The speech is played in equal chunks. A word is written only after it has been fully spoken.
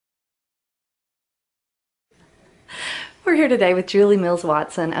We're here today with Julie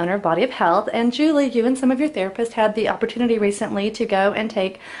Mills-Watson, owner of Body of Health. And Julie, you and some of your therapists had the opportunity recently to go and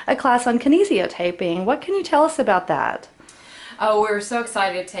take a class on kinesio taping. What can you tell us about that? Oh, we're so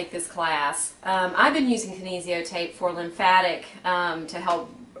excited to take this class. I've been using kinesio tape for lymphatic to help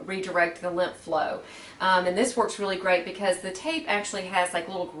redirect the lymph flow. And this works really great because the tape actually has like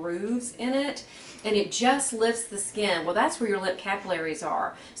little grooves in it and it just lifts the skin. Well, that's where your lip capillaries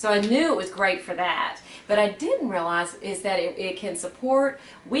are. So I knew it was great for that. But I didn't realize is that it can support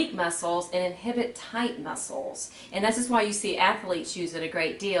weak muscles and inhibit tight muscles. And this is why you see athletes use it a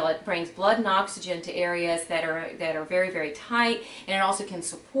great deal. It brings blood and oxygen to areas that are very, very tight, and it also can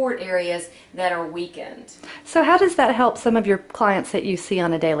support areas that are weakened. So how does that help some of your clients that you see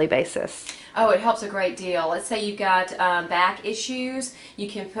on a daily basis? Oh, it helps a great deal. Let's say you've got back issues. You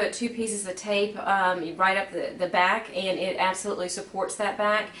can put 2 pieces of tape right up the back, and it absolutely supports that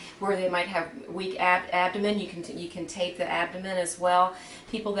back. Where they might have weak abdomen, you can tape the abdomen as well.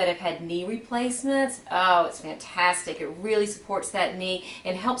 People that have had knee replacements, oh, it's fantastic. It really supports that knee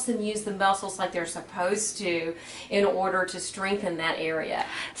and helps them use the muscles like they're supposed to in order to strengthen that area.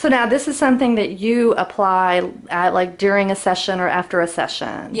 So now this is something that you apply like during a session or after a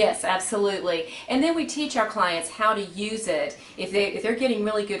session? Yes, absolutely. And then we teach our clients how to use it. If they're getting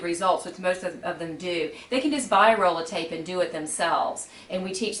really good results, which most of them do, they can just buy a roll of tape and do it themselves. And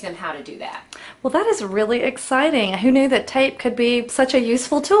we teach them how to do that. Well, that is really exciting. Who knew that tape could be such a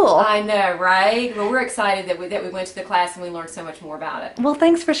useful tool? I know, right? Well, we're excited that we went to the class and we learned so much more about it. Well,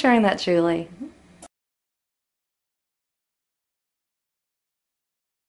 thanks for sharing that, Julie.